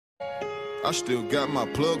I still got my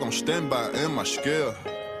plug on standby and my scale.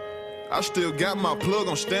 I still got my plug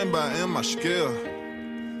on standby and my scale.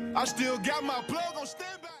 I still got my plug on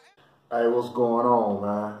standby. Hey, what's going on,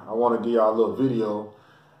 man? I want to give y'all a little video.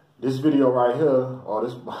 This video right here, or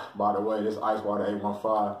this, by the way, this Icewater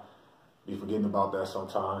 815. Be forgetting about that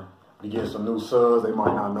sometime. Be getting some new subs. They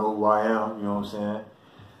might not know who I am. You know what I'm saying?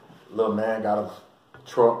 Little man got a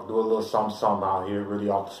truck, do a little something out here, really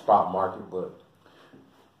off the spot market, but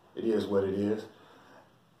it is what it is.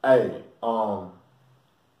 Hey,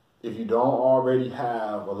 if you don't already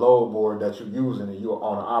have a load board that you're using and you're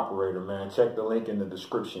on an operator, man, check the link in the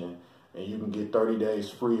description and you can get 30 days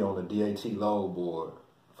free on the DAT load board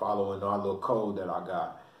following our little code that I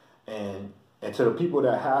got. And to the people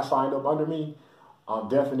that have signed up under me,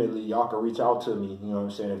 definitely y'all can reach out to me, you know what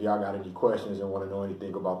I'm saying, if y'all got any questions and want to know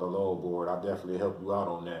anything about the load board. I'll definitely help you out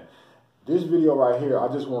on that. This video right here, I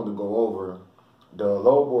just wanted to go over. The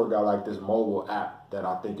load board got like this mobile app that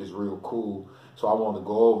I think is real cool. So I want to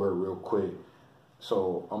go over it real quick.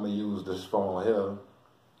 So I'm going to use this phone here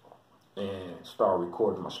and start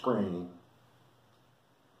recording my screen.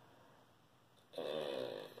 And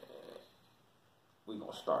we're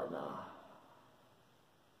going to start now.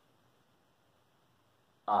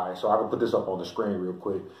 All right, so I can put this up on the screen real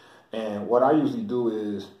quick. And what I usually do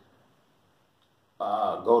is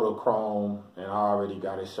go to Chrome, and I already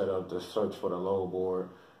got it set up to search for the load board.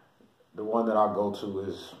 The one that I go to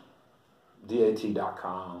is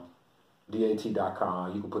DAT.com.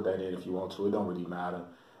 DAT.com. You can put that in if you want to. It don't really matter.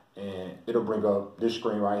 And it'll bring up this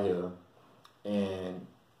screen right here. And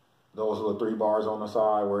those little 3 bars on the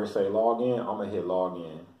side where it say log in, I'm going to hit log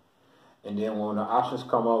in. And then when the options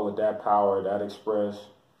come up with that power, that express,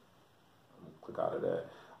 click out of that.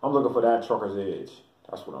 I'm looking for that trucker's edge.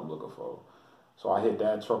 That's what I'm looking for. So I hit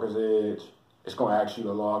that trucker's edge. It's going to ask you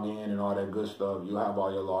to log in and all that good stuff. You have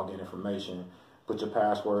all your login information. Put your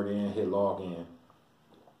password in, hit log in.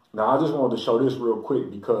 Now, I just wanted to show this real quick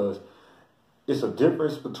because it's a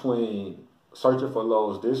difference between searching for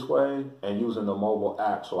loads this way and using the mobile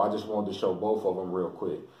app. So I just wanted to show both of them real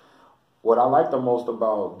quick. What I like the most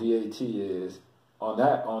about DAT is on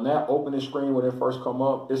that opening screen when it first come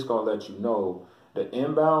up, it's going to let you know the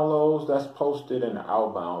inbound loads that's posted and the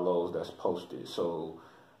outbound loads that's posted. So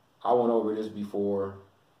I went over this before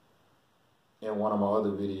in one of my other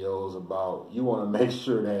videos about you want to make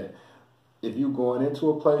sure that if you're going into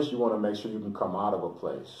a place, you want to make sure you can come out of a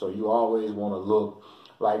place. So you always want to look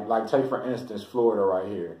like take for instance, Florida right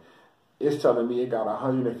here. It's telling me it got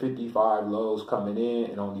 155 loads coming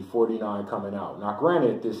in and only 49 coming out. Now,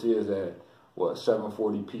 granted, this is at, what,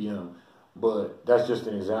 7:40 p.m., but that's just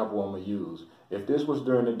an example I'm going to use. If this was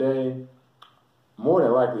during the day, more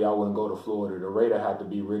than likely I wouldn't go to Florida. The rate had to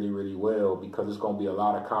be really, really well because it's going to be a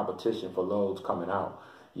lot of competition for loads coming out.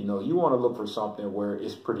 You know, you want to look for something where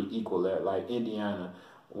it's pretty equal at, like Indiana,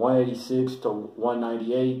 186 to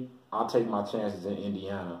 198. I'll take my chances in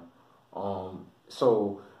Indiana.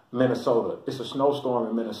 So Minnesota, it's a snowstorm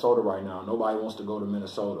in Minnesota right now. Nobody wants to go to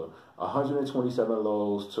Minnesota. 127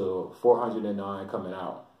 loads to 409 coming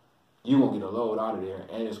out. You won't get a load out of there,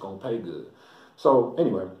 and it's going to pay good. So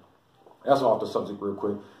anyway, that's off the subject real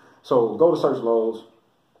quick. So go to search loads.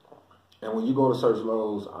 And when you go to search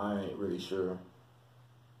loads, I ain't really sure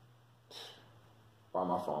why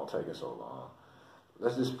my phone taking so long.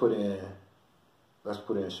 Let's put in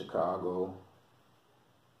Chicago.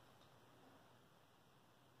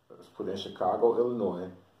 Let's put in Chicago, Illinois.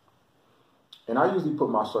 And I usually put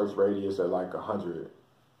my search radius at like 100.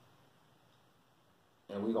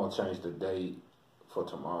 And we're going to change the date for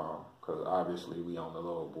tomorrow because obviously we on the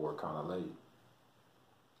load board kind of late.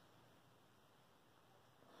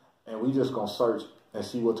 And we just going to search and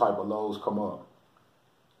see what type of loads come up.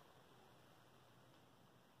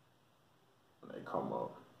 They come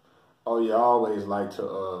up. Oh yeah, I always like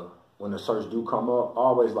to, when the search do come up, I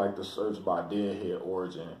always like to search by deadhead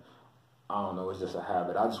origin. I don't know, it's just a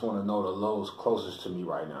habit. I just want to know the loads closest to me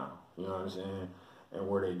right now. You know what I'm saying? And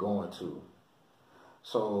where they going to.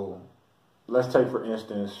 So let's take, for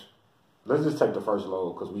instance, let's just take the first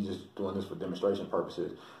load because we just doing this for demonstration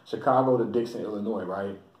purposes. Chicago to Dixon, Illinois,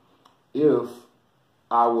 right? If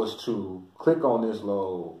I was to click on this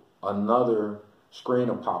load, another screen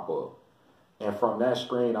will pop up. And from that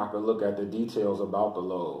screen, I could look at the details about the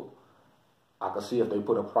load. I could see if they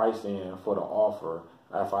put a price in for the offer.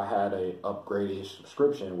 If I had a upgraded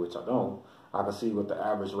subscription, which I don't, I could see what the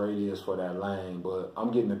average rate is for that lane. But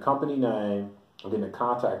I'm getting the company name. I'm getting the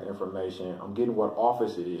contact information. I'm getting what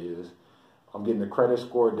office it is. I'm getting the credit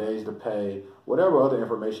score, days to pay, whatever other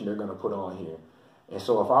information they're going to put on here. And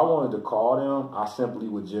so if I wanted to call them, I simply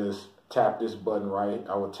would just tap this button right.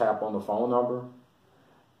 I would tap on the phone number,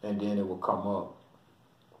 and then it would come up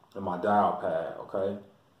in my dial pad. Okay,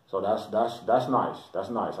 so that's nice. That's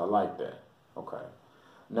nice. I like that. Okay.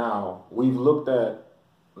 Now we've looked at.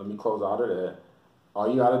 Let me close out of that. All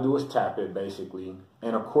you got to do is tap it, basically.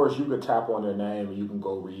 And, of course, you could tap on their name and you can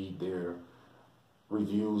go read their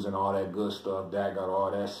reviews and all that good stuff. That got all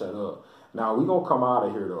that set up. Now, we're going to come out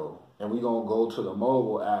of here, though, and we're going to go to the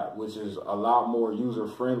mobile app, which is a lot more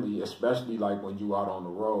user-friendly, especially like when you out on the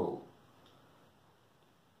road.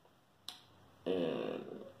 And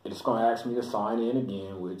it's going to ask me to sign in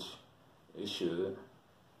again, which it should.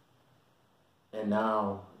 And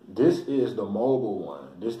now, this is the mobile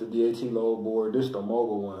one. This is the DAT load board. This is the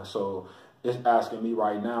mobile one. So it's asking me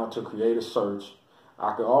right now to create a search.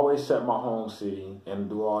 I could always set my home city and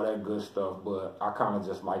do all that good stuff, but I kind of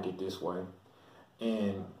just like it this way.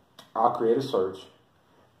 And I'll create a search.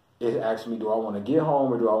 It asks me, do I want to get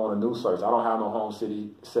home or do I want a new search? I don't have no home city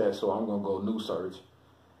set, so I'm going to go new search.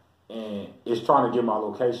 And it's trying to get my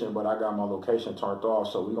location, but I got my location turned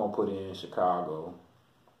off, so we're going to put in Chicago.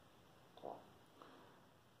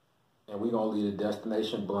 And we're going to leave the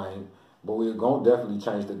destination blank. But we're going to definitely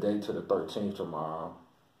change the date to the 13th tomorrow.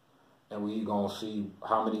 And we're going to see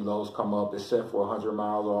how many loads come up. It's set for 100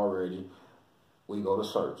 miles already. We go to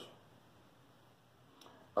search.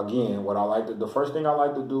 Again, the first thing I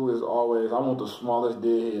like to do is always, I want the smallest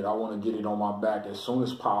deadhead. I want to get it on my back as soon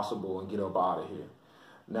as possible and get up out of here.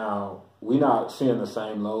 Now, we're not seeing the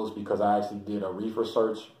same loads because I actually did a reefer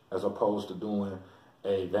search as opposed to doing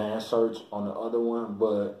a van search on the other one,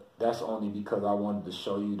 but that's only because I wanted to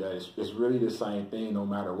show you that it's really the same thing no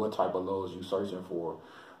matter what type of loads you're searching for.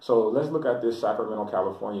 So let's look at this Sacramento,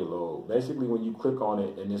 California load. Basically, when you click on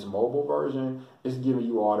it in this mobile version, it's giving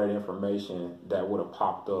you all that information that would have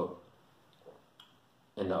popped up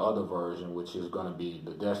in the other version, which is going to be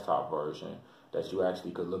the desktop version that you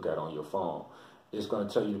actually could look at on your phone. It's going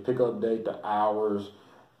to tell you the pickup date, the hours,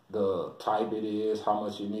 the type it is, how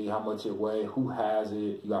much you need, how much it weighs, who has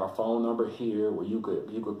it. You got a phone number here where you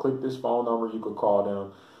could click this phone number, you could call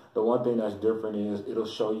them. The one thing that's different is it'll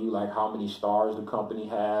show you like how many stars the company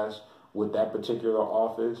has with that particular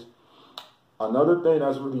office. Another thing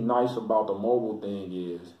that's really nice about the mobile thing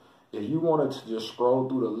is if you wanted to just scroll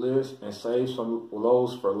through the list and save some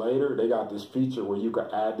loads for later, they got this feature where you can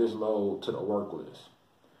add this load to the work list.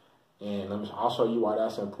 And I'll show you why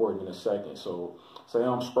that's important in a second. So say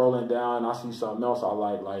I'm scrolling down, I see something else I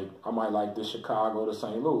like I might like this Chicago to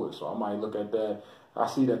St. Louis. So I might look at that. I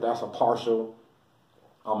see that that's a partial.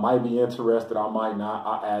 I might be interested, I might not.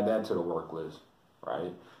 I add that to the work list,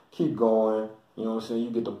 right? Keep going. You know what I'm saying?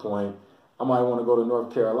 You get the point. I might want to go to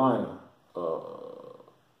North Carolina.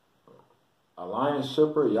 Alliance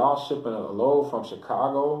Shipper, y'all shipping a load from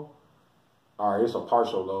Chicago? All right, it's a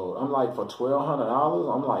partial load. I'm like, for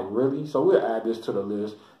 $1,200? I'm like, really? So we'll add this to the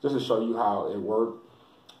list just to show you how it worked.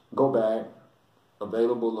 Go back,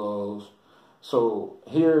 available loads. So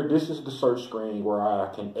here, this is the search screen where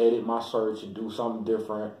I can edit my search and do something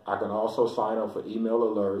different. I can also sign up for email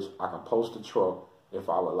alerts. I can post a truck if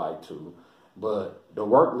I would like to. But the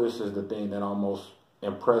work list is the thing that I'm most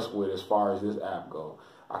impressed with as far as this app goes.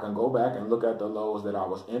 I can go back and look at the loads that I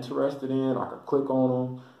was interested in. I can click on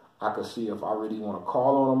them. I could see if I really want to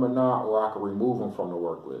call on them or not, or I could remove them from the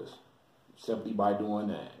work list simply by doing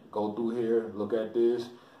that. Go through here, look at this,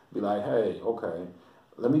 be like, hey, okay,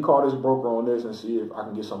 let me call this broker on this and see if I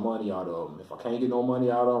can get some money out of them. If I can't get no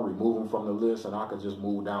money out of them, remove them from the list and I could just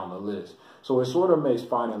move down the list. So it sort of makes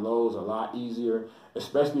finding loads a lot easier,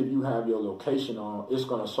 especially if you have your location on. It's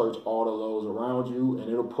going to search all the loads around you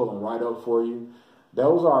and it'll pull them right up for you.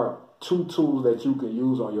 Those are two tools that you can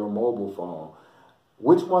use on your mobile phone.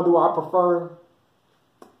 Which one do I prefer?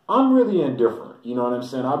 I'm really indifferent. You know what I'm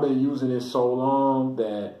saying? I've been using it so long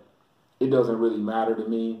that it doesn't really matter to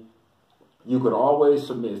me. You could always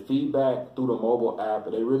submit feedback through the mobile app,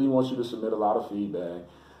 but they really want you to submit a lot of feedback.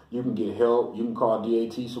 You can get help. You can call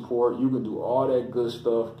DAT support. You can do all that good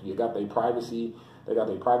stuff. You got their privacy. They got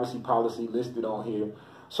their privacy policy listed on here.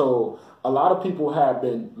 So a lot of people have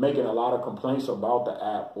been making a lot of complaints about the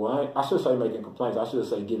app. Well, I should say making complaints. I should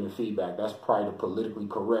say giving feedback. That's probably the politically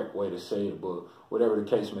correct way to say it, but whatever the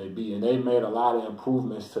case may be. And they've made a lot of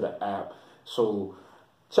improvements to the app. So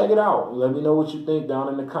check it out. Let me know what you think down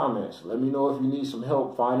in the comments. Let me know if you need some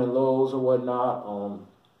help finding loads or whatnot.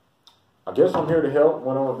 I guess I'm here to help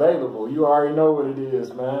when I'm available. You already know what it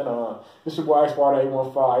is, man. This is why Sparta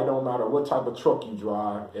 815. It don't matter what type of truck you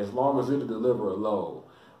drive, as long as it'll deliver a load.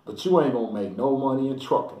 But you ain't gonna make no money in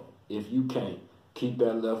trucking if you can't keep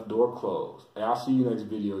that left door closed. Hey, I'll see you next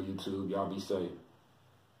video, YouTube. Y'all be safe.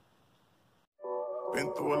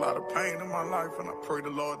 Been through a lot of pain in my life, and I pray the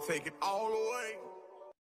Lord take it all away.